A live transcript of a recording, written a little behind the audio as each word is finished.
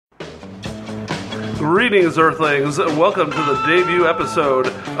Greetings, Earthlings. Welcome to the debut episode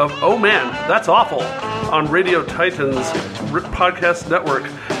of Oh Man, That's Awful on Radio Titan's podcast network.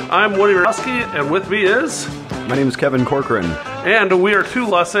 I'm Woody Kozlowski, and with me is... My name is Kevin Corcoran. And we are two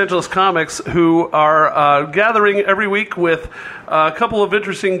Los Angeles comics who are gathering every week with a couple of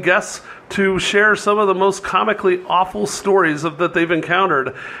interesting guests to share some of the most comically awful stories that they've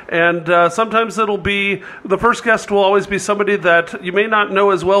encountered. And sometimes it'll be, the first guest will always be somebody that you may not know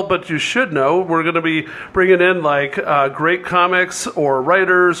as well, but you should know. We're going to be bringing in like great comics or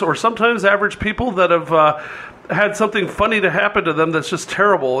writers or sometimes average people that have had something funny to happen to them that's just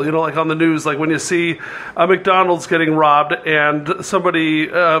terrible. You know, like on the news, like when you see a McDonald's getting robbed and somebody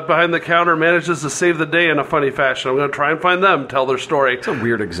behind the counter manages to save the day in a funny fashion. I'm going to try and find them, tell their story. It's a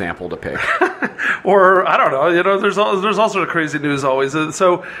weird example to pick. Or, I don't know, you know, there's all sorts of crazy news always.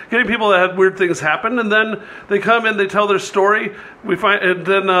 So getting people that had weird things happen, and then they come in, they tell their story, we find, and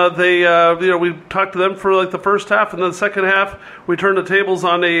then we talk to them for like the first half, and then the second half, we turn the tables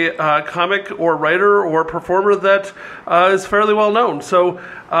on a comic or writer or performer that is fairly well known. So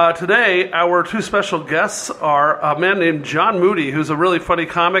today, our two special guests are a man named John Moody, who's a really funny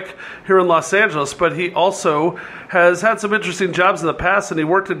comic here in Los Angeles, but he also has had some interesting jobs in the past, and he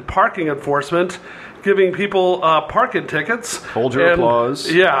worked in parking enforcement, giving people parking tickets. Hold your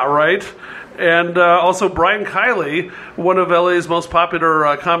applause. Yeah, right. And also Brian Kiley, one of LA's most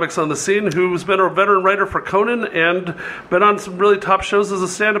popular comics on the scene, who's been a veteran writer for Conan and been on some really top shows as a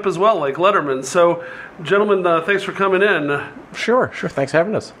stand-up as well, like Letterman. So, gentlemen, thanks for coming in. Sure. Thanks for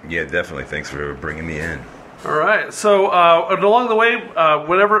having us. Yeah, definitely. Thanks for bringing me in. All right. So, and along the way,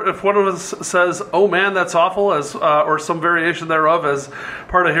 if one of us says, "Oh man, that's awful," as or some variation thereof, as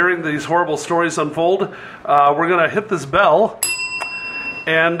part of hearing these horrible stories unfold, we're going to hit this bell.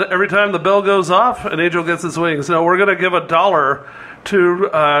 And every time the bell goes off, an angel gets its wings. Now, we're going to give $1 to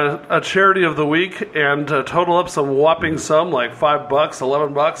a charity of the week and total up some whopping sum, like $5,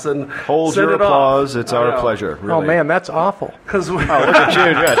 $11, and hold send your it applause. Off. It's our pleasure. Really. Oh man, that's awful. Because look at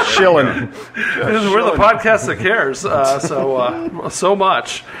you, yeah, shilling. We're the podcast that cares. So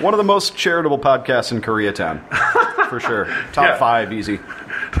much. One of the most charitable podcasts in Koreatown, for sure. Top 5, easy.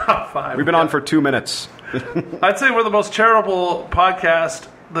 Top 5. We've been on for 2 minutes. I'd say we're the most charitable podcast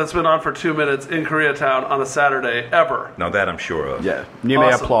that's been on for 2 minutes in Koreatown on a Saturday ever. Now that I'm sure of. Yeah, you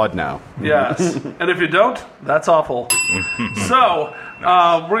may applaud now. Yes, and if you don't, that's awful. So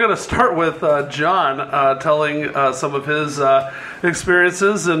we're going to start with John telling some of his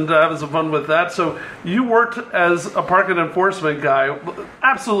experiences and having some fun with that. So you worked as a parking enforcement guy,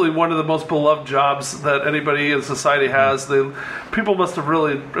 absolutely one of the most beloved jobs that anybody in society has. People must have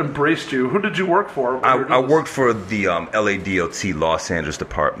really embraced you. Who did you work for? I worked for the LADOT, Los Angeles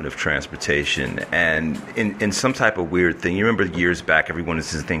Department of Transportation, and in some type of weird thing. You remember years back, everyone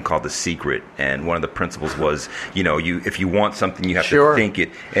has this thing called The Secret, and one of the principles was, if you want something, you have to think it,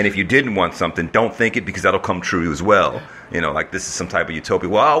 and if you didn't want something, don't think it, because that'll come true as well. Like this is some type of utopia.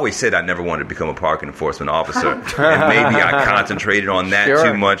 Well, I always said I never wanted to become a parking enforcement officer, and maybe I concentrated on that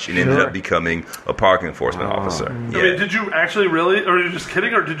too much and ended up becoming a parking enforcement officer. Yeah. I mean, did you actually really, or are you just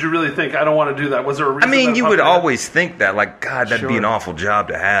kidding, or did you really think, I don't want to do that? Was there a reason? I mean, you would always think that, like, God, that'd be an awful job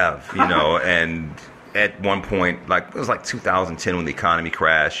to have, and at one point, like it was like 2010 when the economy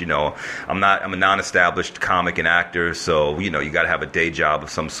crashed. I'm a non-established comic and actor, so you got to have a day job of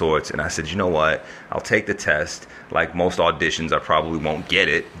some sorts. And I said, you know what? I'll take the test. Like most auditions, I probably won't get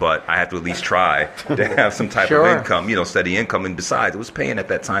it, but I have to at least try to have some type of income, steady income. And besides, it was paying at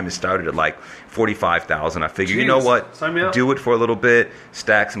that time. It started at like $45,000. I figured, you know what? Do it for a little bit,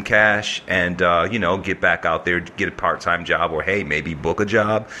 stack some cash, and get back out there, get a part-time job, or hey, maybe book a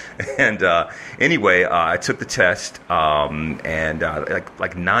job. And anyway, I took the test, and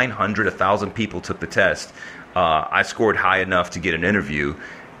like 900, 1,000 people took the test. I scored high enough to get an interview.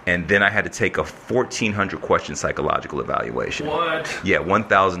 And then I had to take a 1,400 question psychological evaluation. What? Yeah,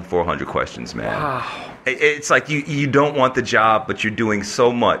 1,400 questions, man. Wow. It's like you don't want the job, but you're doing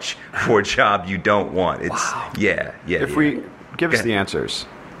so much for a job you don't want. Wow. Yeah. If we give us the answers.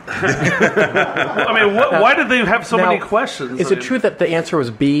 I mean, why did they have so many questions? Is it true that the answer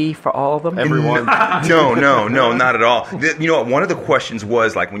was B for all of them? Everyone? No, not at all. One of the questions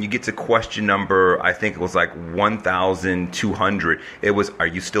was like when you get to question number, I think it was like 1,200. It was, are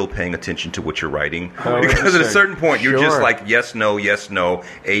you still paying attention to what you're writing? Because at a certain point, you're just like yes, no,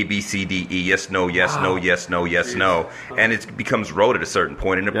 A, B, C, D, E, yes, no, yes, no, yes, no, yes, no, and it becomes rote at a certain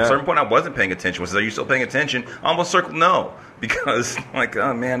point. And at a certain point, I wasn't paying attention. Was, are you still paying attention? I almost circled no. Because, like,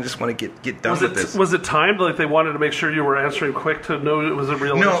 oh, man, man. I just want to get done Was with this. Was it timed? Like they wanted to make sure you were answering quick to know it was a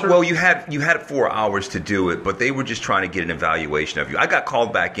real No, answer? well, you had 4 hours to do it, but they were just trying to get an evaluation of you. I got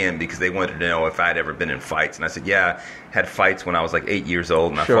called back in because they wanted to know if I'd ever been in fights, and I said, yeah, I had fights when I was like 8 years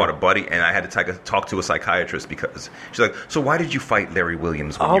old, and I fought a buddy, and I had to talk to a psychiatrist because she's like, so why did you fight Larry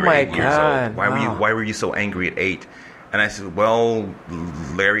Williams when you were 8 years old? Why were you so angry at 8? And I said, well,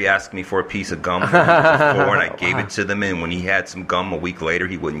 Larry asked me for a piece of gum before, and I gave it to them. And when he had some gum a week later,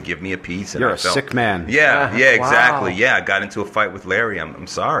 he wouldn't give me a piece. And You're a sick man. Yeah, exactly. Yeah, I got into a fight with Larry. I'm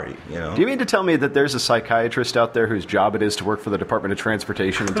sorry. You know. Do you mean to tell me that there's a psychiatrist out there whose job it is to work for the Department of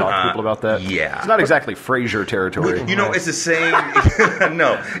Transportation and talk to people about that? Yeah. It's not exactly Frasier territory. You know, it's the same.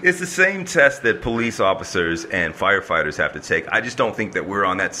 No, it's the same test that police officers and firefighters have to take. I just don't think that we're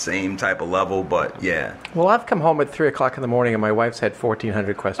on that same type of level. But yeah. Well, I've come home at 3 o'clock in the morning, and my wife's had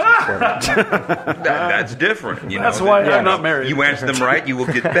 1,400 questions for me. That's different. You That's know, why I'm not married. You answer them right, you will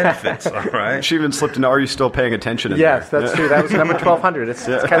get benefits. All right. She even slipped into, are you still paying attention? Yes, that's true. That was number 1,200. It's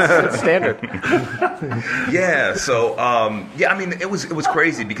standard. Yeah. So, I mean, it was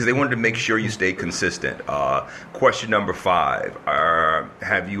crazy because they wanted to make sure you stayed consistent. Question number 5: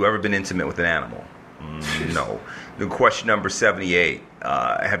 have you ever been intimate with an animal? No. The question number 78: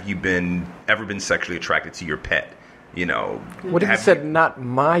 have you ever been sexually attracted to your pet? You know, What if you said not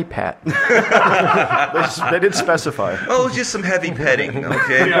my pet? They did specify. Oh, it was just some heavy petting,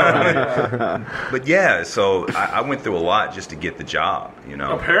 okay? But yeah, so I went through a lot just to get the job, you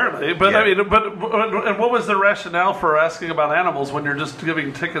know. Apparently, but Yeah. I mean, and what was the rationale for asking about animals when you're just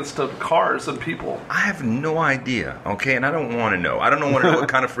giving tickets to cars and people? I have no idea, okay, and I don't want to know. I don't want to know what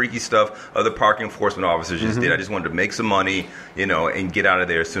kind of freaky stuff other parking enforcement officers just did. I just wanted to make some money, you know, and get out of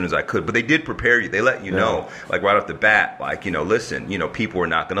there as soon as I could. But they did prepare you. They let you know, like right off the bat, like, you know, listen, you know, people are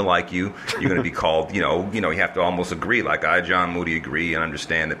not going to like you. You're going to be called, you have to almost agree. Like, I, John Moody, agree and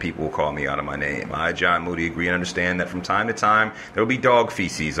understand that people will call me out of my name. I, John Moody, agree and understand that from time to time there will be dog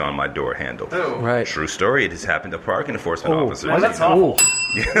feces on my door handle. Oh. Right. True story. It has happened to parking enforcement officers. Well, that's awful.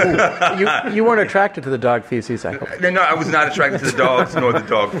 You weren't attracted to the dog feces, I hope. No, I was not attracted to the dogs nor the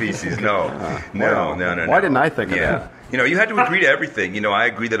dog feces. No. Why didn't I think of that? You know, you had to agree to everything. You know, I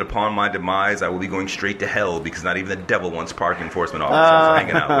agree that upon my demise, I will be going straight to hell because not even the devil wants parking enforcement officers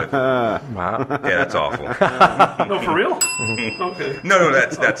hanging out with. Wow. Yeah, that's awful. No, for real? Okay. No,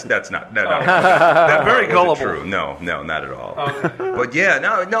 that's not. No. That Very wasn't gullible. true. No, not at all. Okay. But yeah,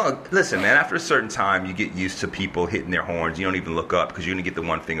 no. Listen, man. After a certain time, you get used to people hitting their horns. You don't even look up because you're gonna get the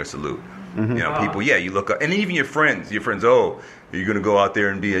one finger salute. You know, people. Yeah, you look up, and even your friends. Oh, you're gonna go out there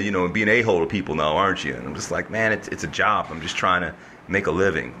and be an a-hole to people now, aren't you? And I'm just like, man, it's a job. I'm just trying to make a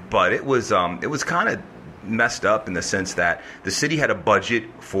living. But it was kind of messed up in the sense that the city had a budget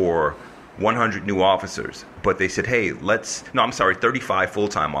for 100 new officers, but they said, hey, 35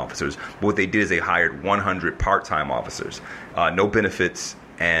 full-time officers. But what they did is they hired 100 part-time officers, no benefits.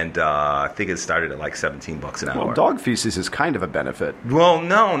 And I think it started at like $17 an hour. Well, dog feces is kind of a benefit. Well,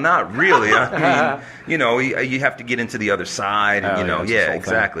 no, not really. I mean, you know, you have to get into the other side, and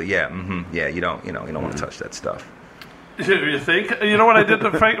exactly. Yeah, yeah. You don't want to touch that stuff. You think? You know what I did?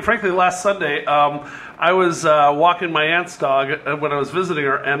 Frankly, last Sunday, I was walking my aunt's dog when I was visiting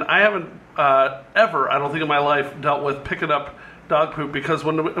her, and I haven't ever, I don't think in my life, dealt with picking up dog poop, because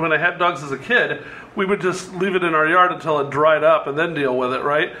when I had dogs as a kid, we would just leave it in our yard until it dried up and then deal with it,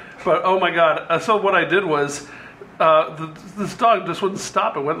 right? But oh my God! So what I did was, this dog just wouldn't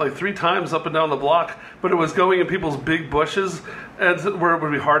stop. It went like 3 times up and down the block, but it was going in people's big bushes, and where it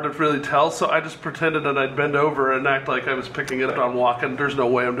would be hard to really tell. So I just pretended that I'd bend over and act like I was picking it up on walking. There's no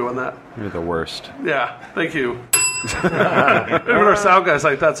way I'm doing that. You're the worst. Yeah, thank you. Even our sound guy's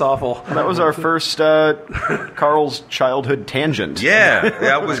like, that's awful. That was our first Carl's childhood tangent. Yeah,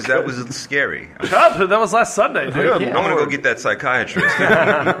 that was scary. Childhood, that was last Sunday, dude. Good. I'm gonna go get that psychiatrist.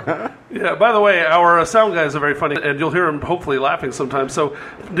 Yeah, by the way, our sound guys are very funny, and you'll hear him hopefully laughing sometimes. So,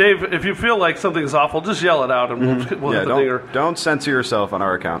 Dave, if you feel like something's awful, just yell it out, and we'll hit the dinger. Don't censor yourself on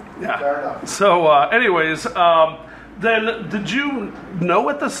our account. Yeah. Fair enough. So, anyways, then did you know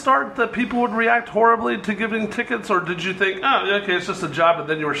at the start that people would react horribly to giving tickets, or did you think, oh, okay, it's just a job, and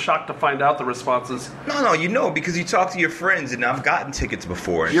then you were shocked to find out the responses? No, you know, because you talk to your friends, and I've gotten tickets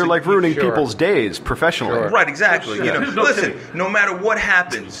before. You're like ruining people's days professionally. Right, exactly. Sure. You know, listen, no matter what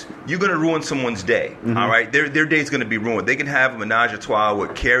happens, you're going to ruin someone's day. All right, their day's going to be ruined. They can have a menage a trois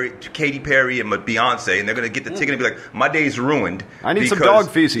with Katy Perry and Beyonce, and they're going to get the ticket and be like, my day's ruined. I need some dog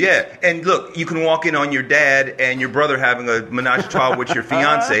feces. Yeah, and look, you can walk in on your dad and your brother having a menage a trois with your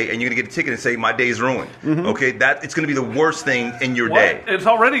fiance, and you're going to get a ticket and say, my day's ruined. Okay, it's going to be the worst thing in your day. It's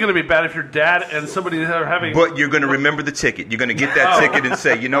already going to be bad if your dad and somebody are having. But you're going to remember the ticket. You're going to get that ticket and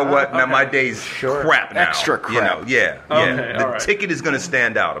say, you know what? Now my day's crap now. Extra crap. The ticket is going to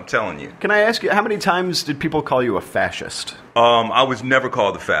stand out. I'm telling you. Can I ask you, how many times did people call you a fascist? I was never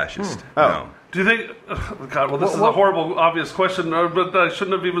called a fascist. No. Do you think? God, well, this is a horrible, obvious question, but I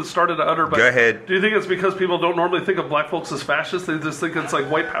shouldn't have even started to utter. But go ahead. Do you think it's because people don't normally think of black folks as fascists? They just think it's like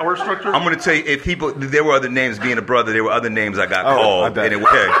white power structure. I'm going to tell you, there were other names. Being a brother, there were other names I got called. I bet. And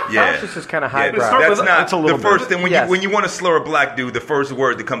Fascist is kind of highbrow. That's not a little the first bit. thing when you want to slur a black dude. The first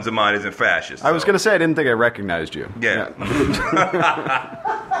word that comes to mind isn't fascist. I was going to say I didn't think I recognized you. Yeah.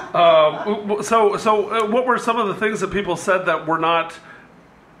 So what were some of the things that people said that were not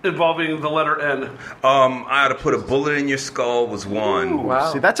involving the letter N? I ought to put a bullet in your skull was one. Ooh,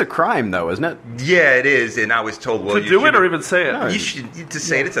 wow. See, that's a crime, though, isn't it? Yeah, it is. And I was told, well, to do it or even say it? No, you should to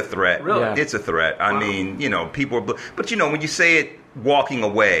say it. It's a threat. Really? Yeah. It's a threat. I mean, people are. But when you say it walking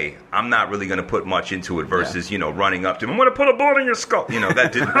away, I'm not really going to put much into it versus running up to him. I'm going to put a bullet in your skull.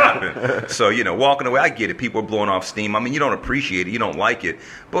 That didn't happen. So walking away, I get it. People are blowing off steam. I mean, you don't appreciate it. You don't like it.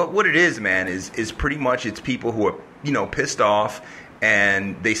 But what it is, man, is pretty much it's people who are pissed off.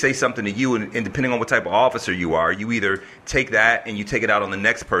 And they say something to you, and depending on what type of officer you are, you either take that and you take it out on the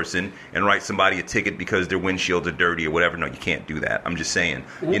next person and write somebody a ticket because their windshields are dirty or whatever. No, you can't do that. I'm just saying,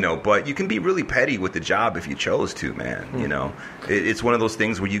 but you can be really petty with the job if you chose to, man. It's one of those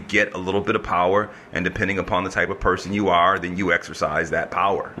things where you get a little bit of power, and depending upon the type of person you are, then you exercise that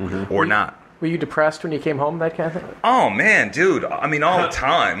power or not. Were you depressed when you came home, that kind of thing? Oh, man, dude. I mean, all the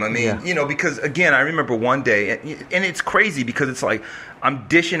time. I mean, because, again, I remember one day, and it's crazy because it's like I'm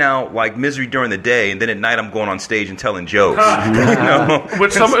dishing out, like, misery during the day, and then at night I'm going on stage and telling jokes.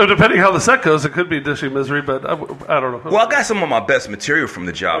 Which, depending how the set goes, it could be dishing misery, but I don't know. Well, I got some of my best material from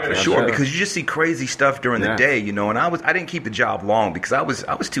the job, for sure, because you just see crazy stuff during the day, and I didn't keep the job long because I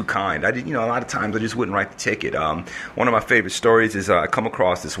was too kind. I didn't, a lot of times I just wouldn't write the ticket. One of my favorite stories is I come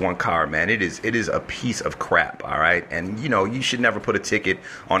across this one car, man. It is a piece of crap, all right? And, you should never put a ticket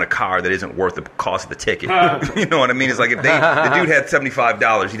on a car that isn't worth the cost of the ticket. You know what I mean? It's like if the dude had $75,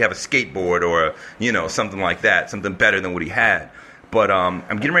 he'd have a skateboard or, something like that, something better than what he had. But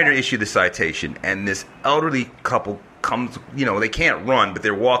I'm getting ready to issue the citation, and this elderly couple comes, they can't run, but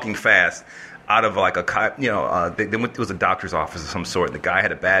they're walking fast out of like it was a doctor's office of some sort. The guy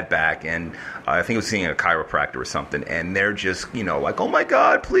had a bad back, and I think he was seeing a chiropractor or something, and they're just, like, oh my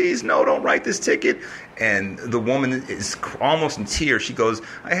God, please, no, don't write this ticket. And the woman is almost in tears. She goes,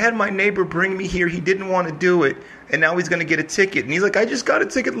 I had my neighbor bring me here. He didn't want to do it, and now he's going to get a ticket. And he's like, I just got a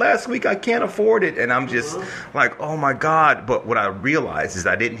ticket last week. I can't afford it. And I'm just like, oh my God. But what I realized is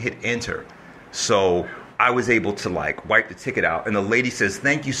I didn't hit enter. So I was able to wipe the ticket out, and the lady says,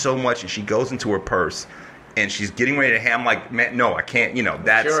 thank you so much, and she goes into her purse, and she's getting ready to hand. I'm like, man, no, I can't,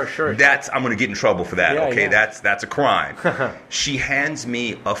 that's, I'm going to get in trouble for that, okay? Yeah. That's a crime. She hands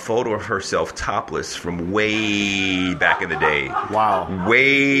me a photo of herself topless from way back in the day. Wow.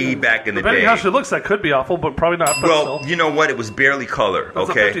 Way back in the day. Depending how she looks, that could be awful, but probably not. But well, still. you know what? It was barely color, That's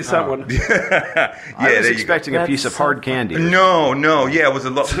okay? a 50-cent one. I was expecting a piece of hard candy. No, yeah, it was a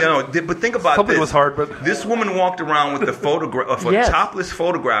lot. But think about Something this. was hard, but this woman walked around with a topless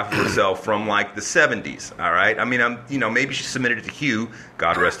photograph of herself from the 70s. All right. I mean, maybe she submitted it to Hugh.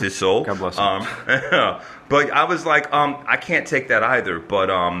 God rest his soul. God bless him. But I was like, I can't take that either. But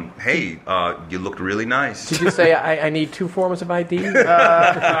hey, you looked really nice. Did you say I need 2 forms of ID?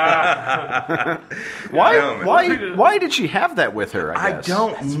 Why did she have that with her? I guess.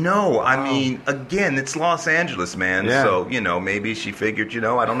 Don't know. I mean, again, it's Los Angeles, man. Yeah. So maybe she figured,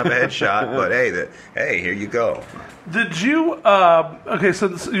 I don't have a headshot, but hey, here you go. Did you,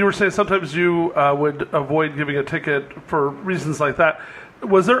 since you were saying sometimes you would avoid giving a ticket for reasons like that,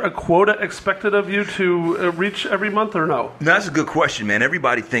 was there a quota expected of you to reach every month or no? That's a good question, man.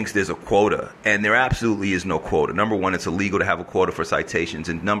 Everybody thinks there's a quota, and there absolutely is no quota. Number one, it's illegal to have a quota for citations,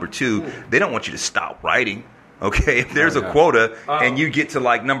 and number two, they don't want you to stop writing. Okay, if there's a quota and you get to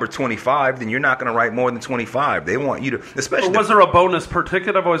number 25, then you're not going to write more than 25. They want you to, especially. Or was there a bonus per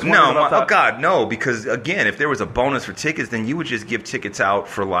ticket? I've always wondered about that. Oh God, no! Because again, if there was a bonus for tickets, then you would just give tickets out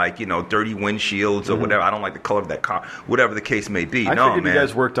for dirty windshields or whatever. I don't like the color of that car, whatever the case may be. I figured you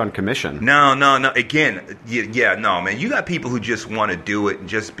guys worked on commission. No. Again, no, man. You got people who just want to do it and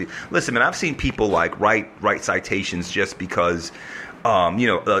just be. Listen, man. I've seen people write citations just because.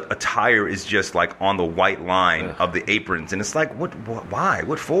 attire is just like on the white line of the aprons, and it's like, why?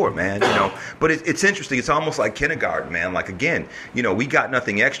 What for, man? But it's interesting. It's almost like kindergarten, man. Like, again, we got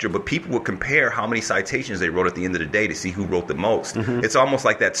nothing extra, but people would compare how many citations they wrote at the end of the day to see who wrote the most. It's almost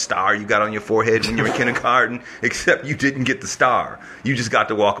like that star you got on your forehead when you were in kindergarten, except you didn't get the star. You just got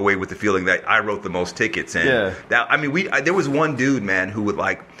to walk away with the feeling that I wrote the most tickets. And there was one dude, man, who would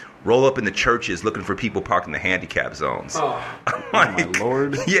like roll up in the churches looking for people parked in the handicap zones. Oh, my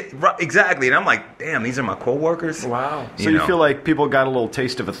Lord. Yeah, right, exactly. And I'm like, damn, these are my coworkers. Wow. So you feel like people got a little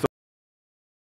taste of authority